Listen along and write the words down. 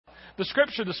The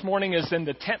scripture this morning is in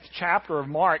the 10th chapter of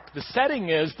Mark. The setting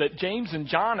is that James and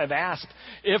John have asked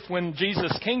if when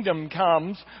Jesus' kingdom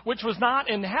comes, which was not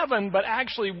in heaven, but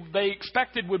actually they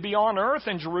expected would be on earth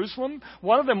in Jerusalem,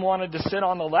 one of them wanted to sit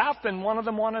on the left and one of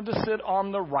them wanted to sit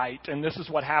on the right. And this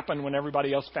is what happened when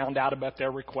everybody else found out about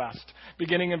their request.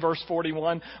 Beginning in verse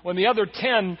 41, when the other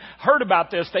 10 heard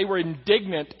about this, they were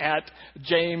indignant at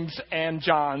James and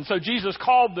John. So Jesus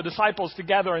called the disciples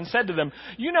together and said to them,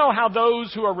 "You know how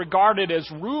those who are regarded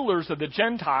as rulers of the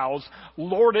Gentiles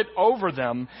lord it over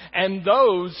them, and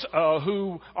those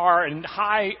who are in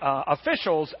high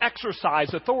officials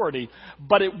exercise authority.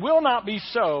 But it will not be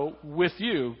so with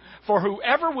you. For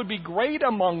whoever would be great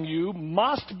among you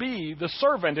must be the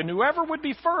servant, and whoever would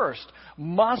be first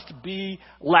must be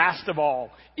last of all.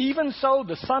 Even so,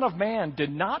 the Son of Man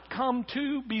did not come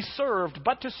to be served,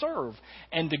 but to serve,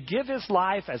 and to give his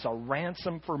life as a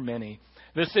ransom for many."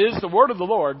 This is the word of the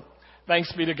Lord.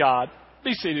 Thanks be to God.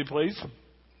 Be seated, please.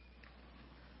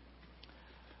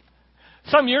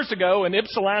 Some years ago in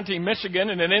Ypsilanti, Michigan,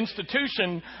 in an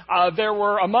institution, there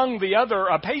were, among the other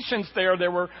patients there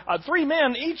were 3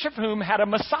 men, each of whom had a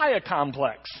Messiah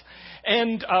complex.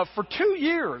 And for 2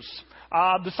 years,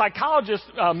 the psychologist,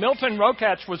 Milton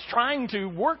Rokach, was trying to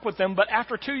work with them, but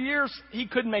after 2 years, he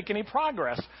couldn't make any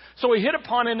progress. So he hit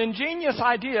upon an ingenious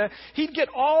idea. He'd get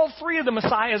all 3 of the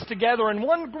Messiahs together in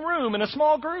one room in a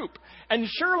small group. And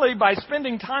surely by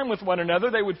spending time with one another,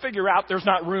 they would figure out there's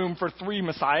not room for 3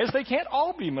 Messiahs. They can't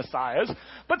all be Messiahs.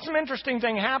 But some interesting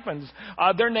thing happens.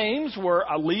 Their names were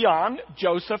Leon,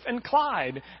 Joseph, and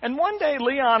Clyde. And one day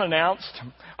Leon announced,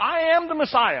 "I am the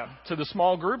Messiah." To the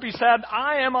small group, he said,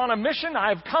 "I am on a mission. I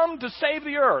have come to save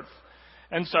the earth."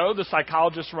 And so the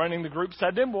psychologist running the group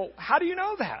said to him, "Well, how do you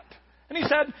know that?" And he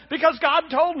said, "Because God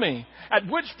told me." At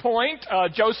which point,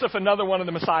 Joseph, another one of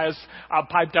the Messiahs,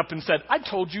 piped up and said, "I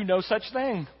told you no such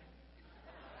thing."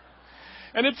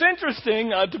 And it's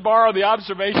interesting, to borrow the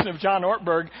observation of John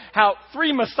Ortberg, how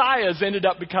 3 Messiahs ended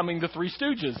up becoming the 3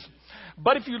 Stooges.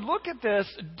 But if you look at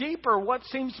this deeper, what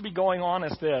seems to be going on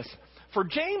is this. For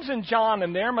James and John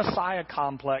and their Messiah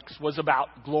complex was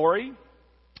about glory,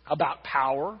 about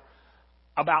power,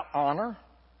 about honor,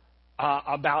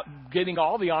 about getting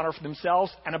all the honor for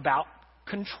themselves, and about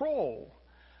control.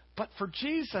 But for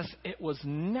Jesus, it was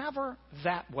never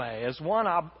that way. As one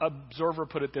observer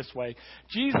put it this way,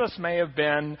 Jesus may have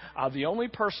been the only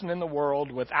person in the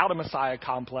world without a Messiah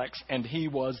complex, and he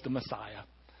was the Messiah.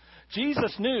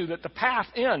 Jesus knew that the path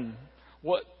in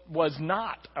was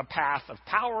not a path of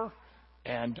power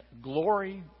and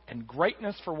glory and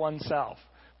greatness for oneself.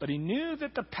 But he knew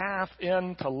that the path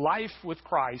into life with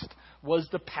Christ was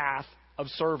the path of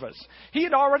service. He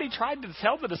had already tried to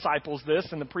tell the disciples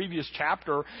this in the previous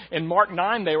chapter. In Mark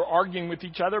 9, they were arguing with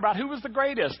each other about who was the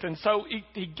greatest. And so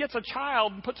he gets a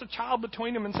child and puts a child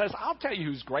between them and says, "I'll tell you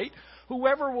who's great.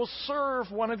 Whoever will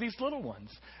serve one of these little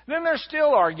ones." And then they're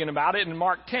still arguing about it in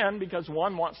Mark 10 because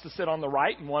one wants to sit on the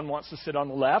right and one wants to sit on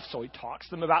the left. So he talks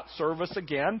to them about service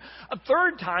again. A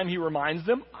third time he reminds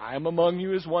them, "I am among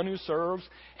you as one who serves."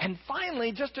 And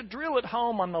finally, just to drill it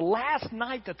home on the last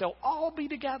night that they'll all be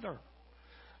together,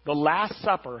 the Last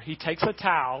Supper, he takes a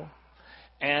towel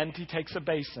and he takes a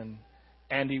basin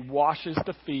and he washes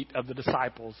the feet of the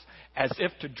disciples as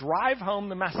if to drive home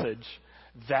the message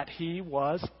that he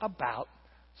was about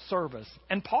service.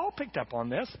 And Paul picked up on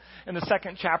this. In the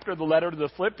 2nd chapter of the letter to the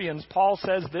Philippians, Paul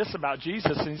says this about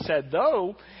Jesus. And he said,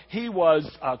 though he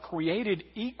was created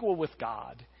equal with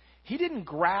God, he didn't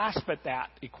grasp at that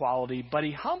equality, but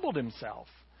he humbled himself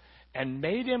and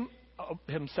made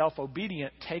himself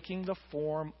obedient, taking the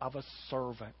form of a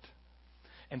servant.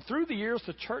 And through the years,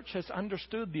 the church has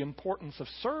understood the importance of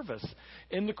service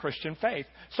in the Christian faith.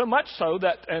 So much so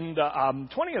that in the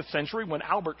 20th century, when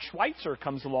Albert Schweitzer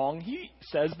comes along, he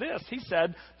says this. He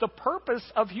said, "The purpose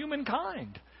of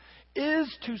humankind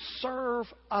is to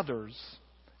serve others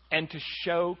and to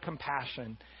show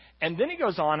compassion." And then he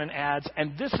goes on and adds,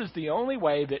 "And this is the only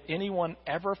way that anyone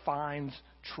ever finds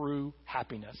true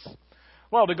happiness."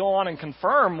 Well, to go on and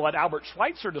confirm what Albert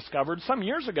Schweitzer discovered, some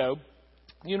years ago,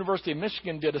 the University of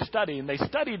Michigan did a study, and they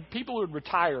studied people who had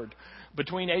retired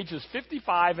between ages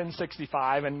 55 and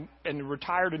 65 and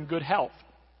retired in good health.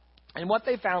 And what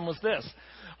they found was this.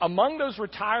 Among those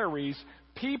retirees,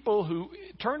 people who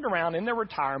turned around in their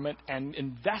retirement and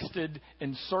invested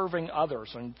in serving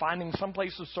others and finding some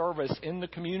place of service in the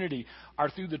community or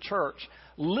through the church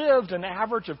lived an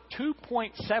average of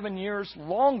 2.7 years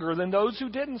longer than those who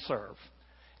didn't serve.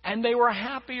 And they were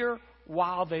happier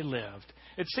while they lived.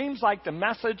 It seems like the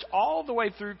message all the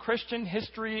way through Christian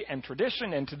history and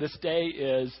tradition and to this day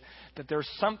is that there's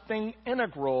something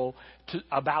integral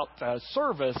about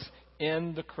service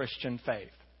in the Christian faith.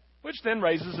 Which then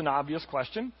raises an obvious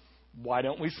question. Why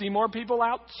don't we see more people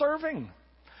out serving?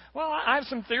 Well, I have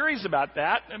some theories about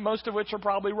that, most of which are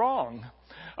probably wrong.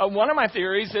 One of my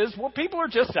theories is, well, people are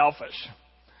just selfish.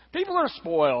 People are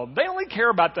spoiled. They only care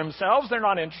about themselves. They're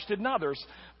not interested in others.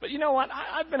 But you know what?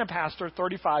 I've been a pastor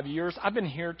 35 years. I've been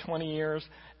here 20 years.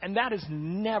 And that has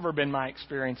never been my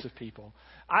experience of people.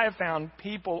 I have found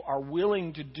people are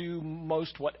willing to do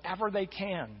most whatever they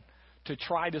can to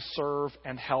try to serve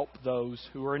and help those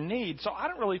who are in need. So I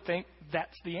don't really think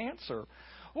that's the answer.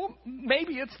 Well,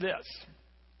 maybe it's this.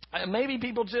 Maybe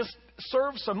people just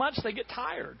serve so much they get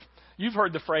tired. You've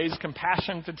heard the phrase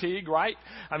compassion fatigue, right?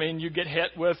 I mean, you get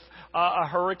hit with a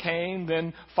hurricane,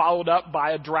 then followed up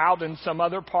by a drought in some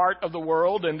other part of the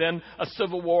world, and then a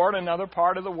civil war in another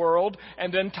part of the world,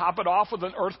 and then top it off with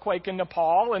an earthquake in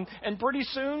Nepal. And pretty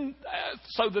soon,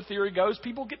 so the theory goes,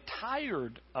 people get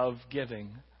tired of giving.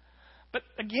 But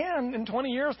again, in 20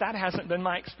 years, that hasn't been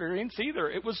my experience either.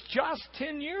 It was just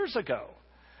 10 years ago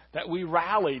that we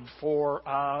rallied for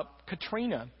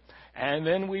Katrina. And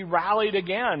then we rallied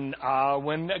again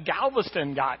when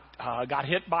Galveston got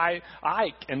hit by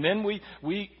Ike. And then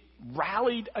we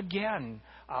rallied again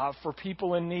for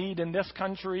people in need in this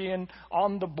country and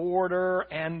on the border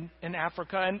and in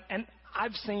Africa. And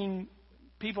I've seen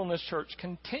people in this church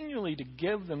continually to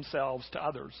give themselves to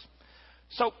others.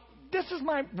 So this is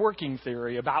my working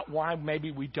theory about why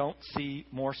maybe we don't see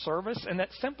more service. And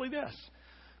that's simply this.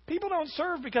 People don't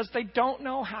serve because they don't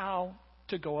know how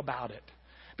to go about it.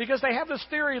 Because they have this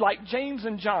theory like James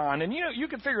and John. And, you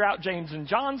could figure out James and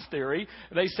John's theory.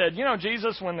 They said,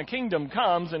 Jesus, when the kingdom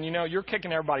comes and, you're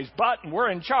kicking everybody's butt and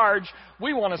we're in charge,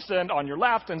 we want to send on your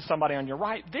left and somebody on your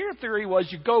right. Their theory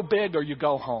was you go big or you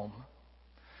go home.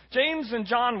 James and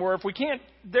John were,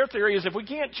 their theory is if we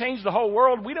can't change the whole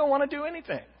world, we don't want to do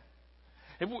anything.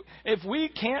 If we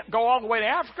can't go all the way to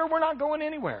Africa, we're not going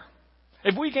anywhere.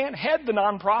 If we can't head the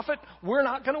nonprofit, we're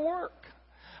not going to work.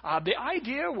 The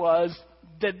idea was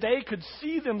that they could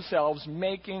see themselves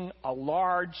making a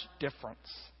large difference.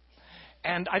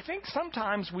 And I think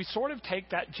sometimes we sort of take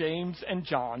that James and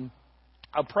John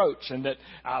approach and that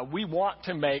we want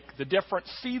to make the difference,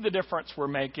 see the difference we're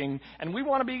making, and we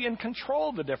want to be in control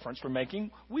of the difference we're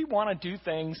making. We want to do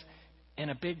things in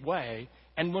a big way.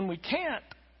 And when we can't,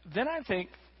 then I think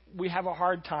we have a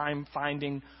hard time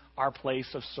finding our place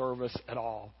of service at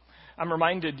all. I'm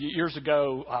reminded years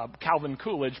ago, Calvin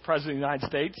Coolidge, President of the United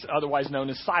States, otherwise known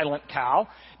as Silent Cal,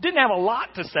 didn't have a lot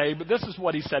to say, but this is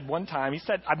what he said one time. He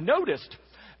said, I've noticed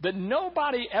that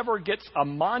nobody ever gets a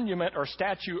monument or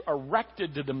statue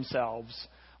erected to themselves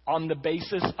on the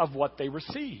basis of what they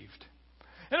received.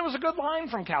 And it was a good line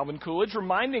from Calvin Coolidge,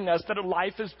 reminding us that a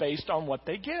life is based on what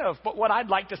they give. But what I'd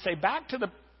like to say back to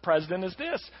the president is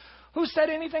this. Who said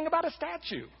anything about a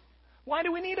statue? Why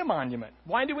do we need a monument?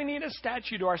 Why do we need a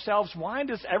statue to ourselves? Why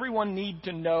does everyone need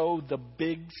to know the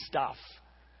big stuff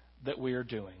that we are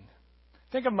doing?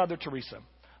 Think of Mother Teresa.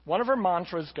 One of her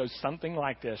mantras goes something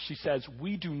like this. She says,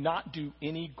 we do not do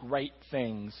any great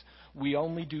things. We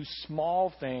only do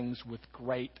small things with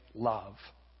great love.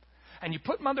 And you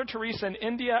put Mother Teresa in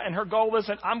India, and her goal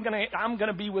isn't, I'm going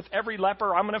to be with every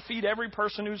leper. I'm going to feed every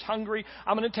person who's hungry.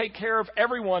 I'm going to take care of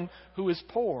everyone who is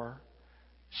poor.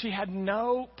 She had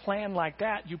no plan like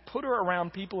that. You put her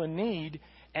around people in need,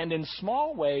 and in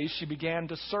small ways, she began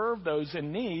to serve those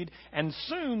in need. And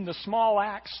soon, the small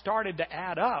acts started to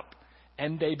add up,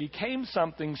 and they became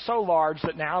something so large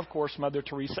that now, of course, Mother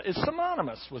Teresa is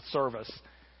synonymous with service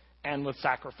and with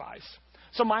sacrifice.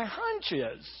 So my hunch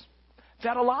is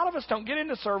that a lot of us don't get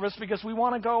into service because we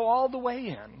want to go all the way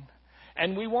in.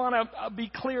 And we want to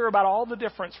be clear about all the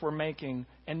difference we're making.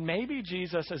 And maybe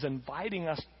Jesus is inviting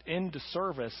us into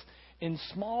service in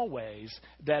small ways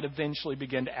that eventually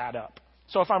begin to add up.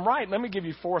 So if I'm right, let me give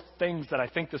you 4 things that I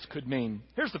think this could mean.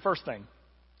 Here's the first thing.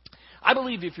 I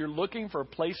believe if you're looking for a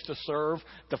place to serve,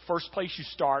 the first place you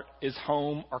start is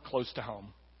home or close to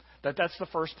home. That's the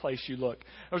first place you look.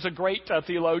 There was a great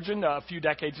theologian a few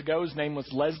decades ago. His name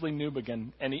was Leslie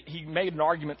Newbegin, and he made an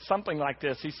argument something like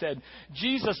this. He said,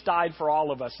 Jesus died for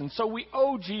all of us, and so we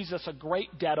owe Jesus a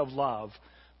great debt of love.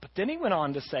 But then he went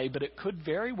on to say, but it could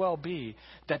very well be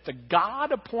that the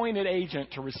God-appointed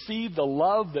agent to receive the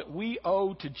love that we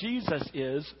owe to Jesus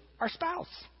is our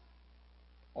spouse,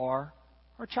 or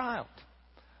our child,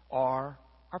 or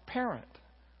our parent,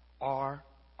 or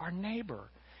our neighbor.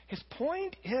 His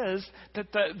point is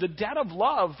that the debt of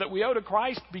love that we owe to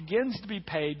Christ begins to be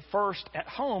paid first at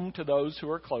home to those who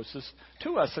are closest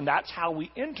to us. And that's how we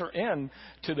enter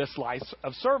into this life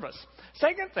of service.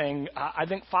 Second thing I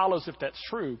think follows if that's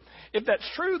true. If that's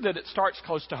true that it starts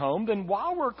close to home, then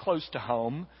while we're close to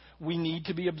home, we need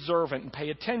to be observant and pay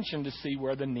attention to see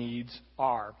where the needs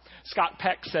are. Scott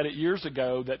Peck said it years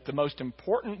ago that the most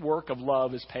important work of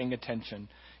love is paying attention.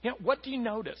 What do you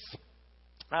notice?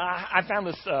 I found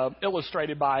this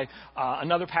illustrated by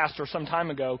another pastor some time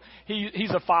ago.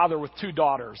 He's a father with 2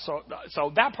 daughters,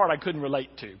 so that part I couldn't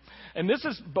relate to. And this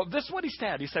is what he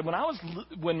said. He said,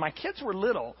 when my kids were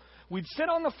little, we'd sit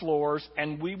on the floors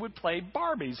and we would play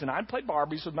Barbies, and I'd play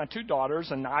Barbies with my 2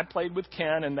 daughters, and I played with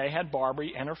Ken, and they had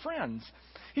Barbie and her friends.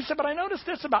 He said, but I noticed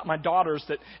this about my daughters,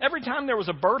 that every time there was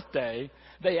a birthday,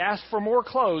 they asked for more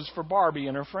clothes for Barbie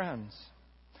and her friends.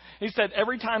 He said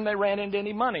every time they ran into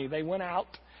any money, they went out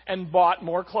and bought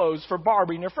more clothes for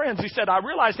Barbie and her friends. He said, I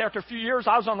realized after a few years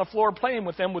I was on the floor playing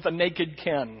with them with a naked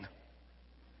Ken.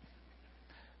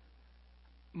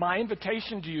 My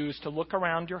invitation to you is to look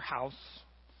around your house,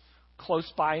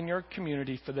 close by in your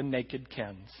community, for the naked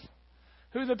Kens.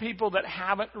 Who are the people that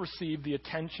haven't received the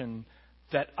attention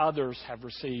that others have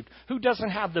received? Who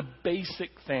doesn't have the basic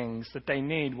things that they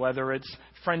need, whether it's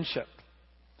friendship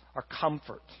or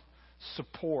comfort,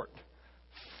 support,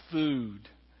 food,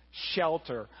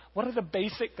 shelter? What are the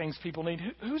basic things people need?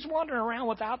 Who's wandering around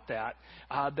without that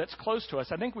that's close to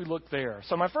us? I think we look there.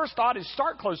 So my first thought is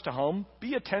start close to home,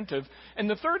 be attentive. And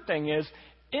the third thing is,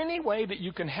 any way that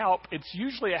you can help, it's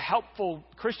usually a helpful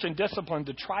Christian discipline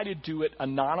to try to do it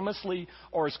anonymously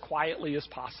or as quietly as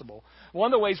possible.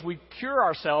 One of the ways we cure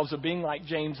ourselves of being like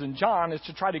James and John is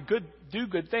to try to do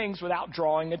good things without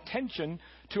drawing attention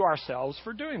to ourselves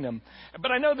for doing them.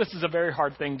 But I know this is a very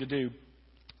hard thing to do.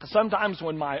 Sometimes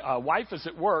when my wife is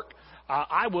at work,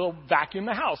 I will vacuum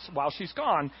the house while she's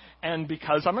gone. And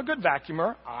because I'm a good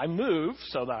vacuumer, I move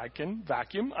so that I can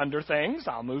vacuum under things.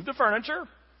 I'll move the furniture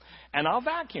and I'll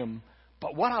vacuum.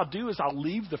 But what I'll do is I'll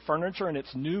leave the furniture in its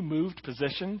new moved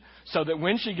position so that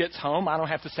when she gets home, I don't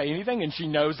have to say anything and she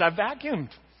knows I've vacuumed.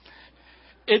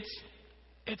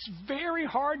 It's very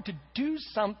hard to do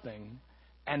something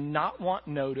and not want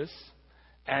notice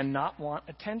and not want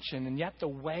attention. And yet the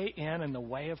way in and the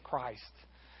way of Christ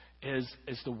is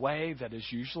the way that is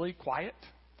usually quiet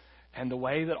and the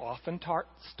way that often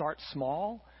starts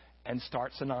small and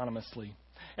starts anonymously.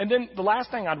 And then the last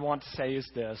thing I'd want to say is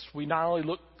this. We not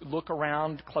only look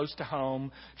around close to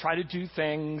home, try to do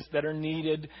things that are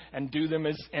needed and do them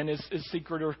in as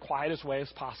secret or quiet as way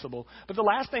as possible. But the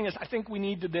last thing is I think we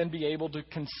need to then be able to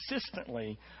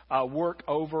consistently work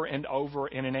over and over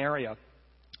in an area.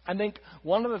 I think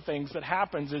one of the things that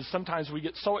happens is sometimes we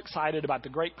get so excited about the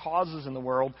great causes in the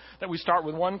world that we start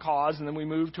with one cause and then we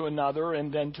move to another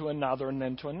and then to another and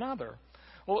then to another.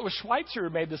 Well, it was Schweitzer who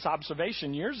made this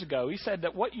observation years ago. He said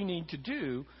that what you need to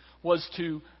do was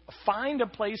to find a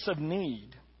place of need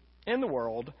in the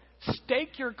world,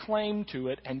 stake your claim to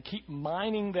it, and keep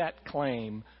mining that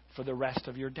claim for the rest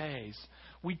of your days.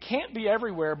 We can't be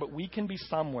everywhere, but we can be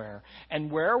somewhere.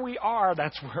 And where we are,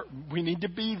 that's where we need to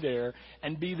be there,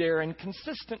 and be there in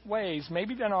consistent ways.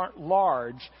 Maybe they aren't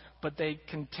large, but they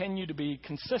continue to be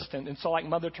consistent. And so like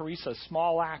Mother Teresa,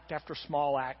 small act after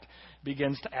small act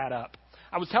begins to add up.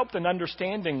 I was helped in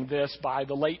understanding this by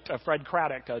the late Fred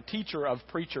Craddock, a teacher of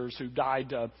preachers who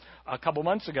died a couple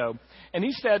months ago. And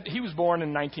he said he was born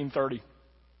in 1930.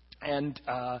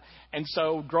 And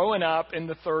so growing up in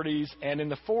the 30s and in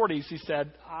the 40s, he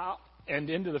said, and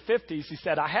into the 50s, he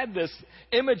said, I had this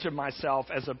image of myself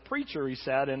as a preacher, he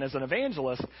said, and as an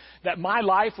evangelist, that my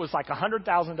life was like a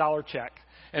 $100,000 check.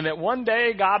 And that one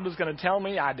day God was going to tell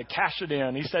me I had to cash it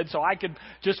in. He said, so I could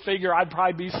just figure I'd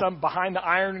probably be some behind the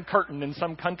Iron Curtain in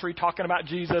some country talking about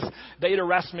Jesus. They'd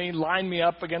arrest me, line me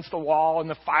up against the wall, and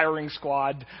the firing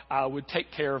squad would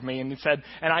take care of me. And he said,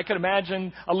 and I could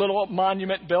imagine a little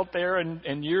monument built there,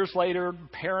 and years later,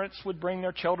 parents would bring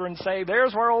their children and say,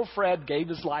 there's where old Fred gave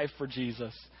his life for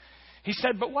Jesus. He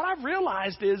said, but what I've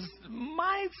realized is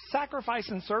my sacrifice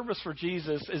and service for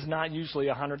Jesus is not usually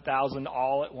 $100,000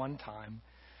 all at one time.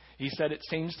 He said it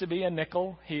seems to be a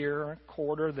nickel here, a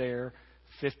quarter there,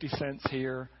 50 cents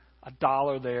here,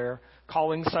 $1 there,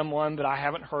 calling someone that I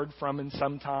haven't heard from in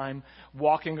some time,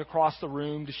 walking across the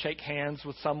room to shake hands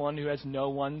with someone who has no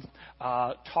one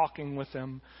talking with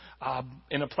them,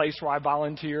 in a place where I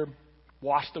volunteer,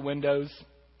 wash the windows,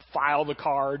 file the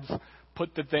cards,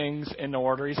 put the things in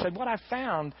order. He said, what I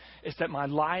found is that my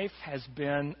life has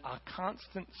been a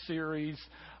constant series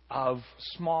of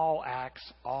small acts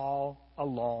all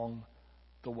along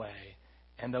the way.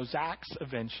 And those acts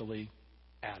eventually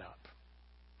add up.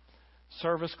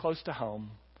 Service close to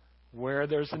home, where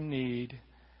there's a need,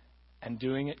 and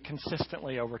doing it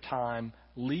consistently over time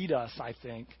lead us, I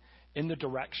think, in the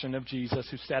direction of Jesus,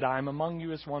 who said, I am among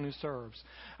you as one who serves.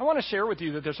 I want to share with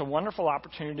you that there's a wonderful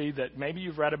opportunity that maybe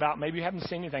you've read about, maybe you haven't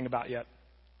seen anything about yet.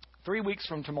 3 weeks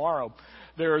from tomorrow,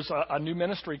 there's a new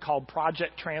ministry called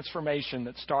Project Transformation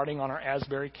that's starting on our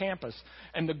Asbury campus.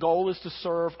 And the goal is to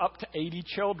serve up to 80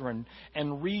 children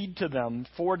and read to them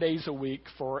 4 days a week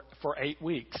for 8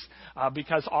 weeks.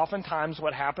 Because oftentimes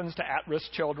what happens to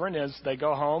at-risk children is they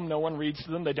go home, no one reads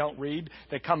to them, they don't read.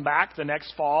 They come back the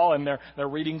next fall, and their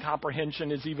reading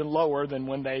comprehension is even lower than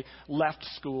when they left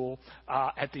school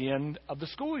at the end of the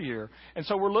school year. And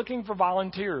so we're looking for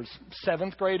volunteers,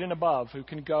 7th grade and above, who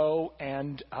can go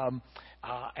and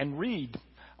read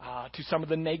to some of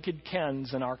the naked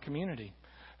Kens in our community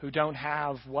who don't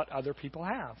have what other people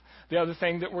have. The other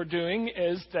thing that we're doing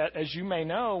is that, as you may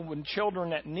know, when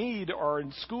children at need are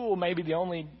in school, maybe the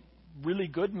only really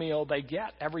good meal they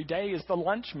get every day is the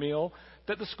lunch meal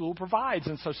that the school provides.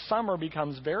 And so summer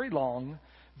becomes very long,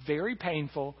 very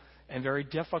painful, and very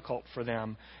difficult for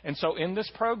them. And so in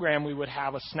this program, we would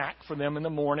have a snack for them in the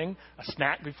morning, a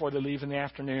snack before they leave in the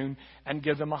afternoon, and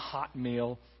give them a hot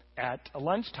meal at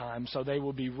lunchtime. So they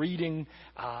will be reading,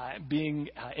 being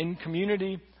in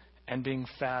community, and being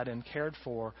fed and cared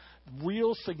for.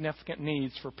 Real significant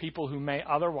needs for people who may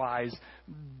otherwise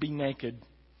be naked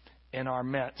in our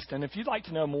midst. And if you'd like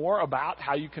to know more about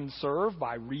how you can serve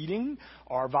by reading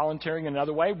or volunteering in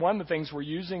another way, one of the things we're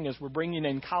using is we're bringing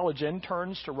in college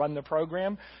interns to run the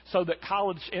program so that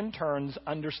college interns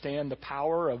understand the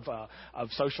power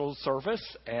of social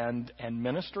service and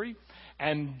ministry.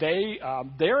 And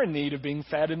they're in need of being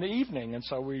fed in the evening. And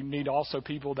so we need also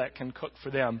people that can cook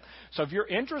for them. So if you're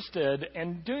interested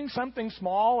in doing something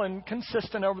small and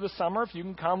consistent over the summer, if you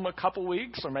can come a couple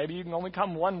weeks, or maybe you can only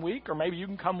come 1 week, or maybe you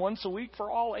can come once a week for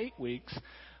all 8 weeks,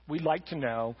 we'd like to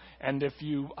know. And if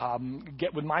you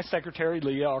get with my secretary,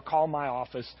 Leah, or call my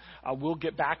office, we'll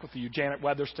get back with you. Janet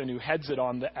Weatherston, who heads it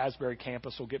on the Asbury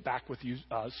campus, will get back with you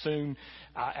soon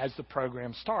as the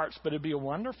program starts. But it'd be a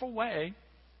wonderful way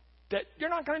that you're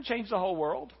not going to change the whole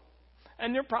world,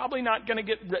 and you're probably not going to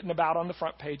get written about on the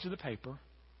front page of the paper,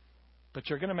 but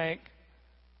you're going to make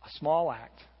a small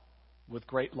act with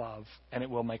great love, and it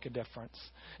will make a difference.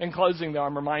 In closing, though,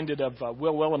 I'm reminded of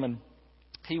Will Williman.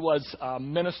 He was a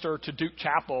minister to Duke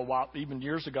Chapel even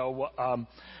years ago,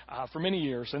 for many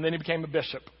years, and then he became a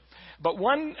bishop. But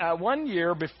one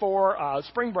year before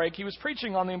spring break, he was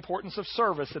preaching on the importance of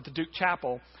service at the Duke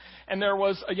Chapel. And there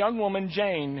was a young woman,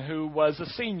 Jane, who was a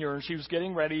senior, and she was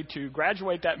getting ready to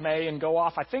graduate that May and go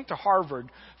off, I think, to Harvard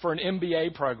for an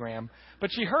MBA program. But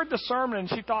she heard the sermon, and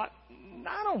she thought,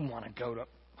 I don't want to go to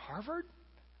Harvard.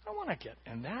 I don't want to get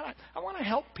in that. I want to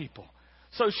help people.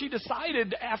 So she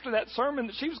decided after that sermon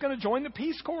that she was going to join the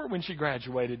Peace Corps when she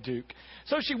graduated Duke.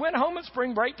 So she went home at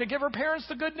spring break to give her parents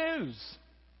the good news.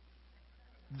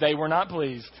 They were not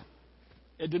pleased.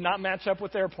 It did not match up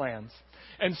with their plans.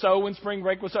 And so when spring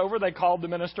break was over, they called the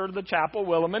minister to the chapel,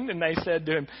 Williman, and they said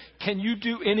to him, can you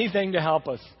do anything to help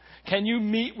us? Can you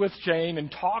meet with Jane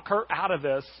and talk her out of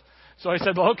this? So he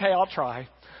said, well, okay, I'll try.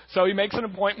 So he makes an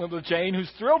appointment with Jane,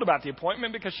 who's thrilled about the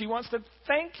appointment because she wants to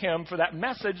thank him for that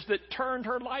message that turned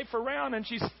her life around. And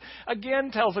she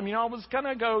again tells him, I was going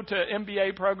to go to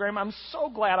MBA program. I'm so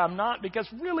glad I'm not, because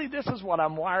really this is what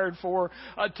I'm wired for,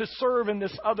 to serve in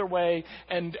this other way.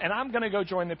 And I'm going to go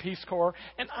join the Peace Corps.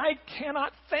 And I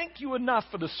cannot thank you enough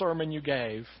for the sermon you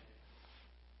gave.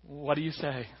 What do you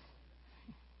say?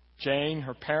 Jane,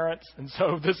 her parents. And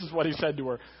so this is what he said to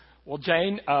her. Well,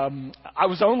 Jane, I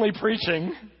was only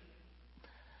preaching.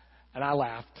 And I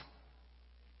laughed.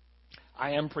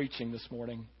 I am preaching this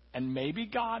morning. And maybe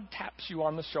God taps you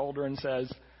on the shoulder and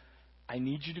says, I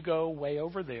need you to go way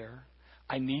over there.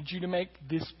 I need you to make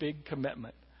this big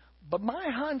commitment. But my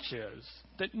hunch is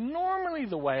that normally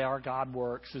the way our God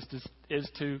works is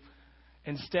to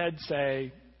instead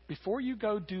say, before you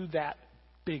go do that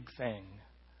big thing,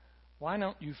 why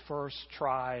don't you first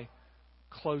try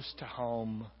close to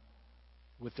home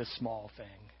with this small thing?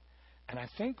 And I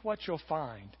think what you'll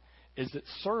find is that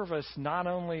service not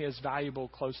only is valuable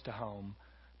close to home,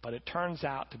 but it turns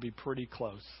out to be pretty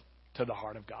close to the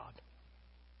heart of God.